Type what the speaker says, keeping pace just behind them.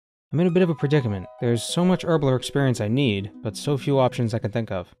I'm in a bit of a predicament. There's so much Herblore experience I need, but so few options I can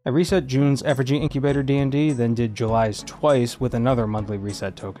think of. I reset June's Effigy Incubator D&D, then did July's twice with another monthly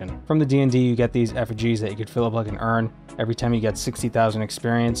reset token. From the D&D you get these effigies that you could fill up like an urn. Every time you get 60,000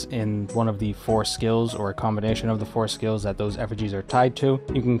 experience in one of the 4 skills, or a combination of the 4 skills that those effigies are tied to,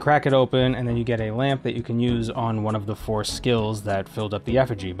 you can crack it open and then you get a lamp that you can use on one of the 4 skills that filled up the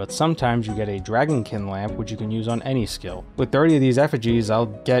effigy. But sometimes you get a Dragonkin lamp which you can use on any skill. With 30 of these effigies, I'll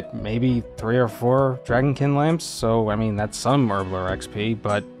get maybe 3 or 4 Dragonkin lamps, so I mean that's some Herblore XP,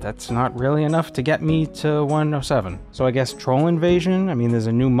 but that's not really enough to get me to 107. So I guess Troll Invasion, I mean there's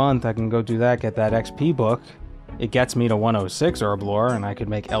a new month, I can go do that, get that XP book. It gets me to 106 Herblore, and I could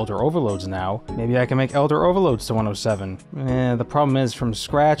make Elder Overloads now. Maybe I can make Elder Overloads to 107. The problem is, from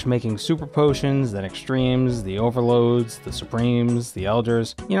scratch, making Super Potions, then Extremes, the Overloads, the Supremes, the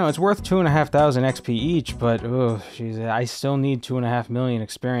Elders. You know, it's worth 2,500 XP each, but, oh, geez, I still need 2.5 million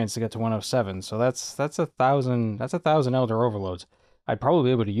experience to get to 107, so that's 1,000 Elder Overloads. I'd probably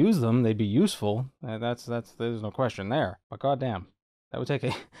be able to use them, they'd be useful, there's no question there, but goddamn. That would take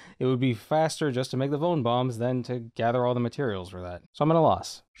it would be faster just to make the Vone Bombs than to gather all the materials for that. So I'm at a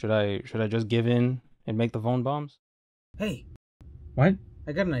loss. Should I just give in and make the Vone Bombs? Hey. What?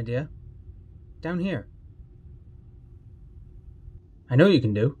 I got an idea. Down here. I know you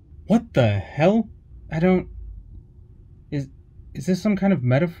can do. What the hell? I don't... Is this some kind of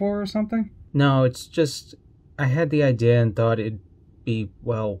metaphor or something? No, it's just... I had the idea and thought it'd be,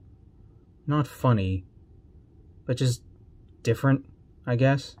 well, not funny, but just different. I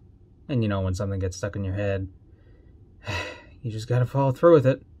guess. And you know, when something gets stuck in your head, you just gotta follow through with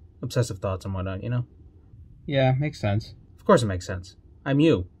it. Obsessive thoughts and whatnot, you know? Yeah, makes sense. Of course it makes sense. I'm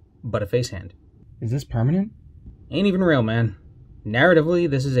you, but a face hand. Is this permanent? Ain't even real, man. Narratively,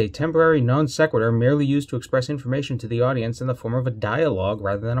 this is a temporary non sequitur merely used to express information to the audience in the form of a dialogue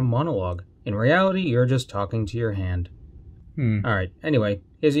rather than a monologue. In reality, you're just talking to your hand. Alright, anyway,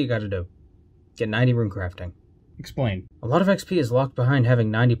 here's what you gotta do. Get 90 Runecrafting. Explain. A lot of XP is locked behind having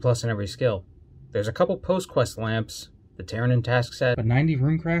 90 plus in every skill. There's a couple post-quest lamps, the Tirannwn Task Set. But 90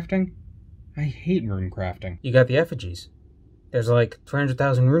 Runecrafting? I hate Runecrafting. You got the effigies. There's like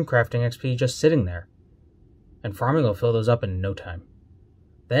 300,000 Runecrafting XP just sitting there. And farming will fill those up in no time.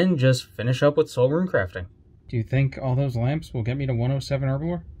 Then just finish up with soul Runecrafting. Do you think all those lamps will get me to 107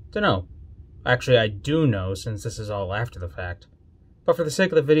 Herblore? Dunno. Actually, I do know since this is all after the fact. But for the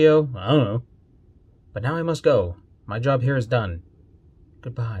sake of the video, I don't know. But now I must go. My job here is done.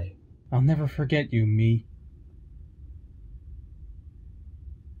 Goodbye. I'll never forget you, me.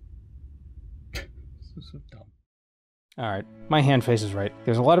 so dumb. Alright, my hand face is right.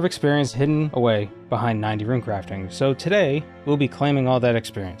 There's a lot of experience hidden away behind 90 Runecrafting, so today we'll be claiming all that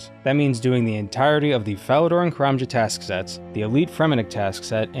experience. That means doing the entirety of the Falador and Karamja Task Sets, the Elite Fremennik Task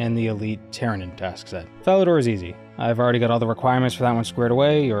Set, and the Elite Tirannwn Task Set. Falador is easy. I've already got all the requirements for that one squared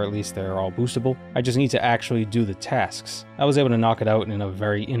away, or at least they're all boostable. I just need to actually do the tasks. I was able to knock it out in a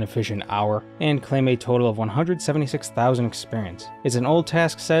very inefficient hour, and claim a total of 176,000 experience. It's an old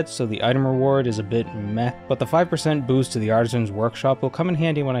task set, so the item reward is a bit meh, but the 5% boost to the Artisan's Workshop will come in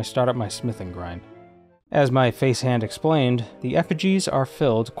handy when I start up my smithing grind. As my face hand explained, the effigies are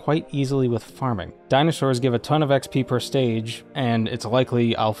filled quite easily with farming. Dinosaurs give a ton of XP per stage, and it's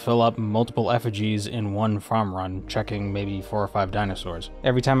likely I'll fill up multiple effigies in one farm run, checking maybe 4 or 5 dinosaurs.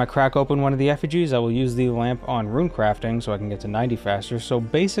 Every time I crack open one of the effigies, I will use the lamp on Runecrafting so I can get to 90 faster, so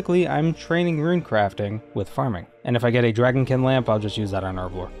basically I'm training Runecrafting with farming. And if I get a Dragonkin lamp, I'll just use that on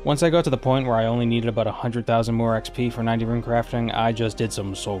Herblore. Once I got to the point where I only needed about 100,000 more XP for 90 Runecrafting, I just did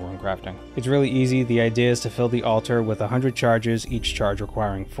some soul Runecrafting. It's really easy. The idea is to fill the altar with 100 charges, each charge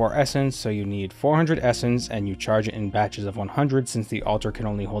requiring 4 essence, so you need 400 essence, and you charge it in batches of 100 since the altar can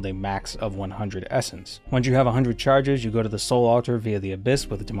only hold a max of 100 essence. Once you have 100 charges, you go to the soul altar via the abyss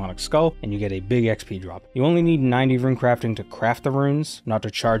with a demonic skull, and you get a big XP drop. You only need 90 Runecrafting to craft the runes, not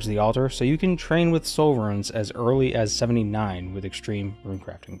to charge the altar, so you can train with soul runes as early as 79 with extreme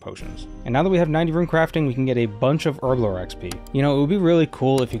Runecrafting potions. And now that we have 90 Runecrafting, we can get a bunch of Herblore XP. You know, it would be really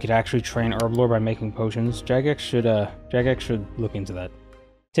cool if you could actually train Herblore by making potions. Jagex should look into that.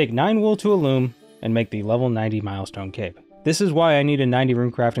 Take 9 wool to a loom and make the level 90 milestone cape. This is why I needed 90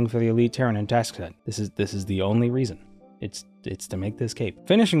 Runecrafting for the Elite Tirannwn Task Set. This is the only reason. It's to make this cape.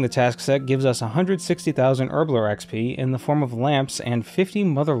 Finishing the task set gives us 160,000 Herblore XP in the form of lamps and 50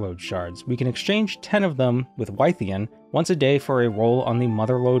 Motherlode shards. We can exchange 10 of them with Wythian once a day for a roll on the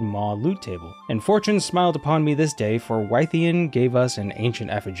Motherlode Maw loot table. And fortune smiled upon me this day, for Wythian gave us an ancient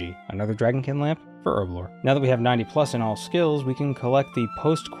effigy, another Dragonkin lamp for Herblore. Now that we have 90 plus in all skills, we can collect the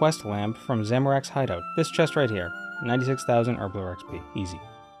post-quest lamp from Zamorak's hideout. This chest right here, 96,000 Herblore XP, easy.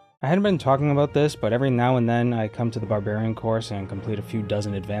 I hadn't been talking about this, but every now and then I come to the Barbarian course and complete a few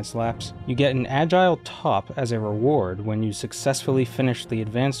dozen advanced laps. You get an Agile top as a reward when you successfully finish the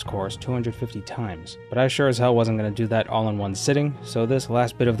advanced course 250 times. But I sure as hell wasn't going to do that all in one sitting, so this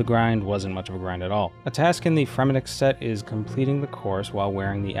last bit of the grind wasn't much of a grind at all. A task in the Fremennik set is completing the course while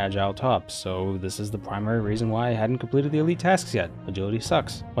wearing the Agile top, so this is the primary reason why I hadn't completed the elite tasks yet. Agility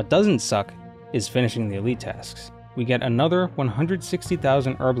sucks. What doesn't suck is finishing the elite tasks. We get another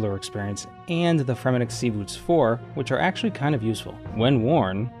 160,000 Herblore experience and the Fremennik Sea Boots 4, which are actually kind of useful. When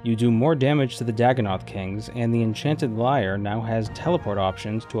worn, you do more damage to the Dagonoth Kings, and the Enchanted Lyre now has teleport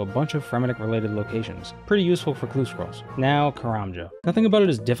options to a bunch of Fremennik related locations. Pretty useful for clue scrolls. Now, Karamja. Nothing about it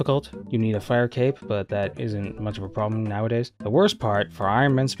is difficult. You need a fire cape, but that isn't much of a problem nowadays. The worst part, for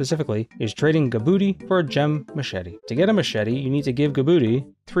Ironman specifically, is trading Gabooti for a gem machete. To get a machete, you need to give Gabooti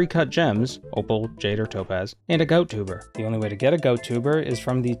 3 cut gems, opal, jade, or topaz, and a goat tuber. The only way to get a goat tuber is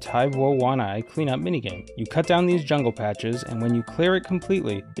from the Taiwo Wanai cleanup minigame. You cut down these jungle patches, and when you clear it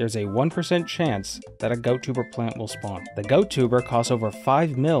completely, there's a 1% chance that a goat tuber plant will spawn. The goat tuber costs over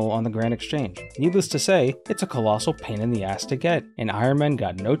 5 mil on the Grand Exchange. Needless to say, it's a colossal pain in the ass to get, and Ironmen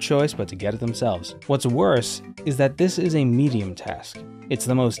got no choice but to get it themselves. What's worse is that this is a medium task. It's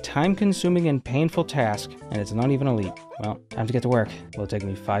the most time-consuming and painful task, and it's not even elite. Well, time to get to work. Will it take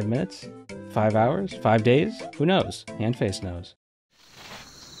me 5 minutes? 5 hours? 5 days? Who knows? Handface knows.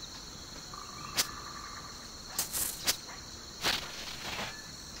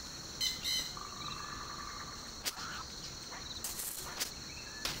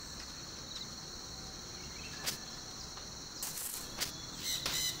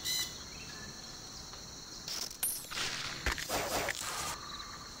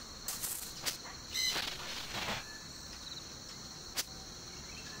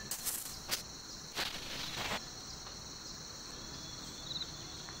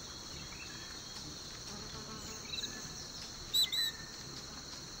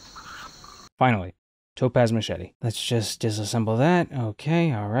 Finally, Topaz Machete. Let's just disassemble that.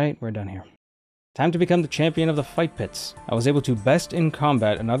 Okay, alright, we're done here. Time to become the champion of the fight pits. I was able to best in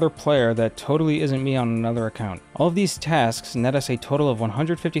combat another player that totally isn't me on another account. All of these tasks net us a total of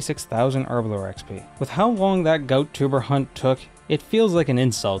 156,000 Herblore XP. With how long that goat tuber hunt took, it feels like an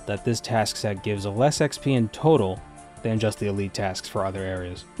insult that this task set gives less XP in total than just the elite tasks for other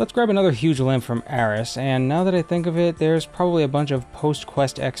areas. Let's grab another huge lamp from Aris, and now that I think of it, there's probably a bunch of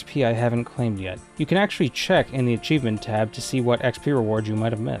post-quest XP I haven't claimed yet. You can actually check in the achievement tab to see what XP rewards you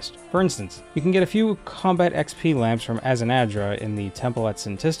might have missed. For instance, you can get a few combat XP lamps from Azanadra in the temple at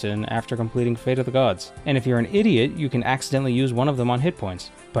Sintistan after completing Fate of the Gods. And if you're an idiot, you can accidentally use one of them on hit points.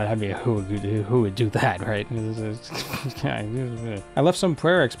 But I mean, who would do that, right? I left some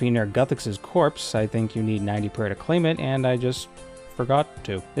prayer XP near Guthix's corpse. I think you need 90 prayer to claim it, and I just forgot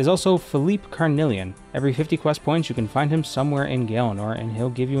to. There's also Philippe Carnelian. Every 50 quest points you can find him somewhere in Galenor, and he'll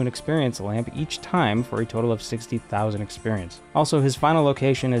give you an experience lamp each time for a total of 60,000 experience. Also, his final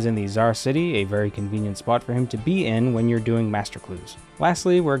location is in the Tsar City, a very convenient spot for him to be in when you're doing master clues.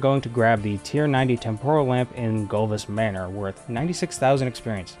 Lastly, we're going to grab the tier 90 temporal lamp in Golvis Manor, worth 96,000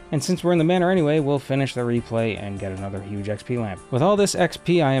 experience. And since we're in the manor anyway, we'll finish the replay and get another huge XP lamp. With all this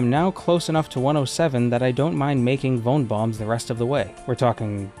XP, I am now close enough to 107 that I don't mind making Vone Bombs the rest of the way. We're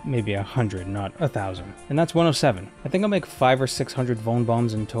talking maybe 100, not 1,000. And that's 107. I think I'll make 500 or 600 Vone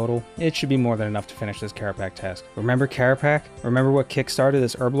Bombs in total. It should be more than enough to finish this Kerapac task. Remember Kerapac? Remember what kickstarted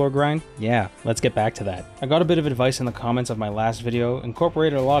this Herblore grind? Yeah, let's get back to that. I got a bit of advice in the comments of my last video,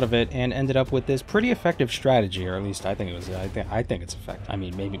 incorporated a lot of it, and ended up with this pretty effective strategy, or at least I think it was. I think it's effective. I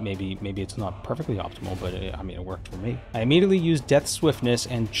mean, maybe it's not perfectly optimal, but it worked for me. I immediately used Death Swiftness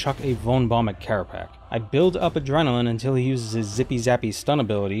and chuck a Vone Bomb at Kerapac. I build up Adrenaline until he uses his Zippy Zappy stun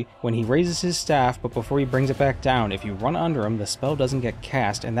ability when he raises his staff, but before he brings it back down, if you run under him, the spell doesn't get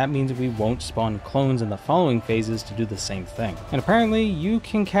cast, and that means we won't spawn clones in the following phases to do the same thing. And apparently, you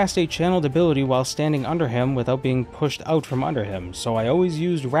can cast a channeled ability while standing under him without being pushed out from under him, so I always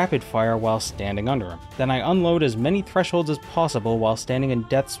used Rapid Fire while standing under him. Then I unload as many thresholds as possible while standing in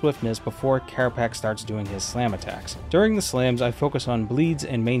Death Swiftness before Kerapac starts doing his slam attacks. During the slams, I focus on bleeds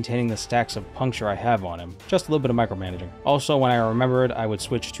and maintaining the stacks of puncture I have on him. Just a little bit of micromanaging. Also, when I remembered, I would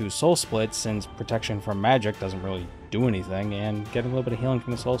switch to Soul Split since protection from magic doesn't really do anything, and getting a little bit of healing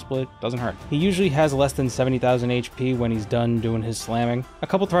from the Soul Split doesn't hurt. He usually has less than 70,000 HP when he's done doing his slamming. A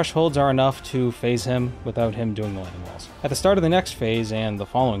couple thresholds are enough to phase him without him doing the lightning walls. At the start of the next phase and the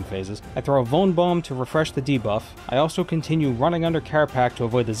following phases, I throw a Vuln Bomb to refresh the debuff. I also continue running under Kerapac to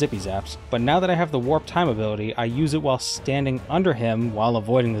avoid the zippy zaps, but now that I have the Warp Time ability, I use it while standing under him while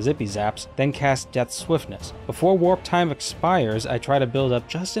avoiding the zippy zaps, then cast Death Swiftness. Before Warp Time expires, I try to build up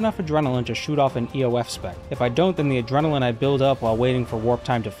just enough adrenaline to shoot off an EOF spec. If I don't, then the adrenaline I build up while waiting for Warp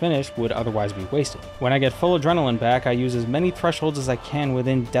Time to finish would otherwise be wasted. When I get full adrenaline back, I use as many thresholds as I can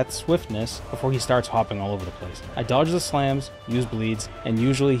within Death Swiftness before he starts hopping all over the place. I dodge the slams, use bleeds, and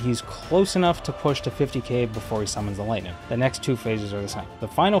usually he's close enough to push to 50k before he summons the lightning. The next two phases are the same. The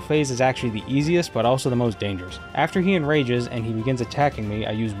final phase is actually the easiest but also the most dangerous. After he enrages and he begins attacking me,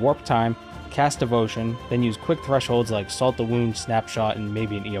 I use Warp Time, cast Devotion, then use quick thresholds like Salt the Wound, Snapshot, and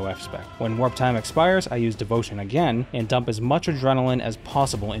maybe an EOF spec. When Warp Time expires, I use Devotion again and dump as much adrenaline as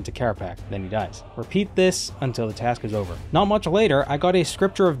possible into Kerapac, then he dies. Repeat this until the task is over. Not much later, I got a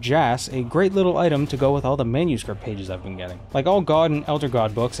Scripture of Jas, a great little item to go with all the manuscript pages I've been getting. Like all God and Elder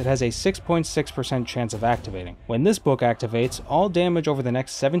God books, it has a 6.6% chance of activating. When this book activates, all damage over the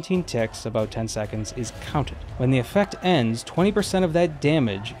next 17 ticks, about 10 seconds, is counted. When the effect ends, 20% of that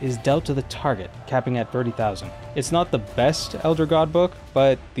damage is dealt to the target, capping at 30,000. It's not the best Elder God book,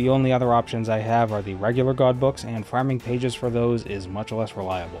 but the only other options I have are the regular God books, and farming pages for those is much less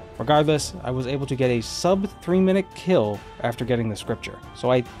reliable. Regardless, I was able to get a sub 3-minute kill after getting the scripture,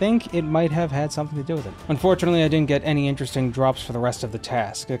 so I think it might have had something to do with it. Unfortunately, I didn't get any interesting drops for the rest of the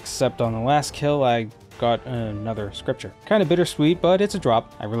task, except on the last kill I got another scripture. Kind of bittersweet, but it's a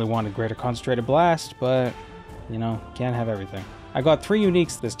drop. I really wanted Greater Concentrated Blast, but you know, can't have everything. I got 3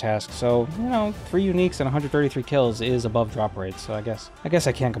 uniques this task, so, you know, 3 uniques and 133 kills is above drop rate, so I guess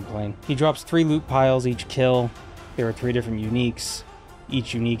I can't complain. He drops 3 loot piles each kill. There are 3 different uniques.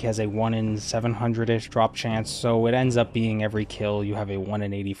 Each unique has a 1 in 700-ish drop chance, so it ends up being every kill you have a 1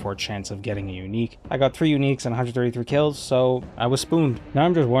 in 84 chance of getting a unique. I got 3 uniques and 133 kills, so I was spooned. Now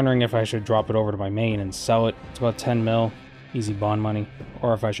I'm just wondering if I should drop it over to my main and sell it. It's about 10 mil. Easy bond money,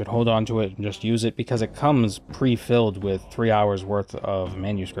 or if I should hold on to it and just use it because it comes pre-filled with 3 hours worth of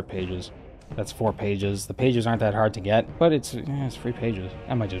manuscript pages. That's 4 pages. The pages aren't that hard to get, but it's 3 pages.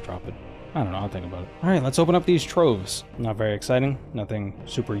 I might just drop it. I don't know, I'll think about it. Alright, let's open up these troves. Not very exciting, nothing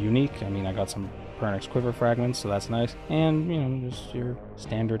super unique. I mean, I got some Pernix Quiver fragments, so that's nice. And, you know, just your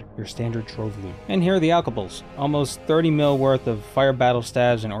standard trove loot. And here are the alchables. Almost 30 mil worth of fire battle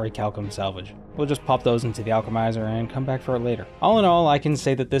stabs and orichalcum salvage. We'll just pop those into the alchemizer and come back for it later. All in all, I can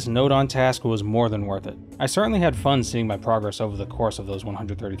say that this node-on task was more than worth it. I certainly had fun seeing my progress over the course of those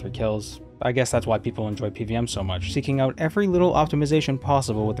 133 kills. I guess that's why people enjoy PVM so much, seeking out every little optimization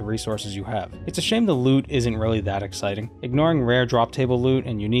possible with the resources you have. It's a shame the loot isn't really that exciting. Ignoring rare drop table loot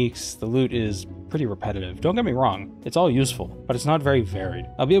and uniques, the loot is pretty repetitive. Don't get me wrong, it's all useful, but it's not very varied.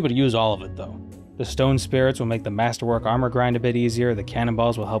 I'll be able to use all of it though. The stone spirits will make the masterwork armor grind a bit easier, the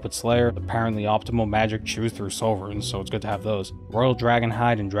cannonballs will help with Slayer, apparently optimal magic chews through soul runes, so it's good to have those. Royal dragon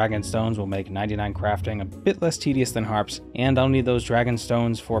hide and dragon stones will make 99 crafting a bit less tedious than harps, and I'll need those dragon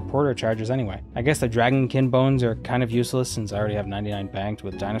stones for porter charges anyway. I guess the dragonkin bones are kind of useless since I already have 99 banked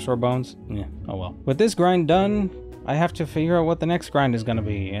with dinosaur bones. Yeah, oh well. With this grind done, I have to figure out what the next grind is going to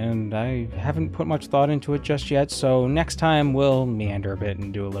be, and I haven't put much thought into it just yet, so next time we'll meander a bit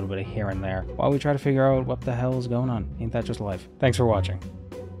and do a little bit of here and there while we try to figure out what the hell is going on. Ain't that just life? Thanks for watching.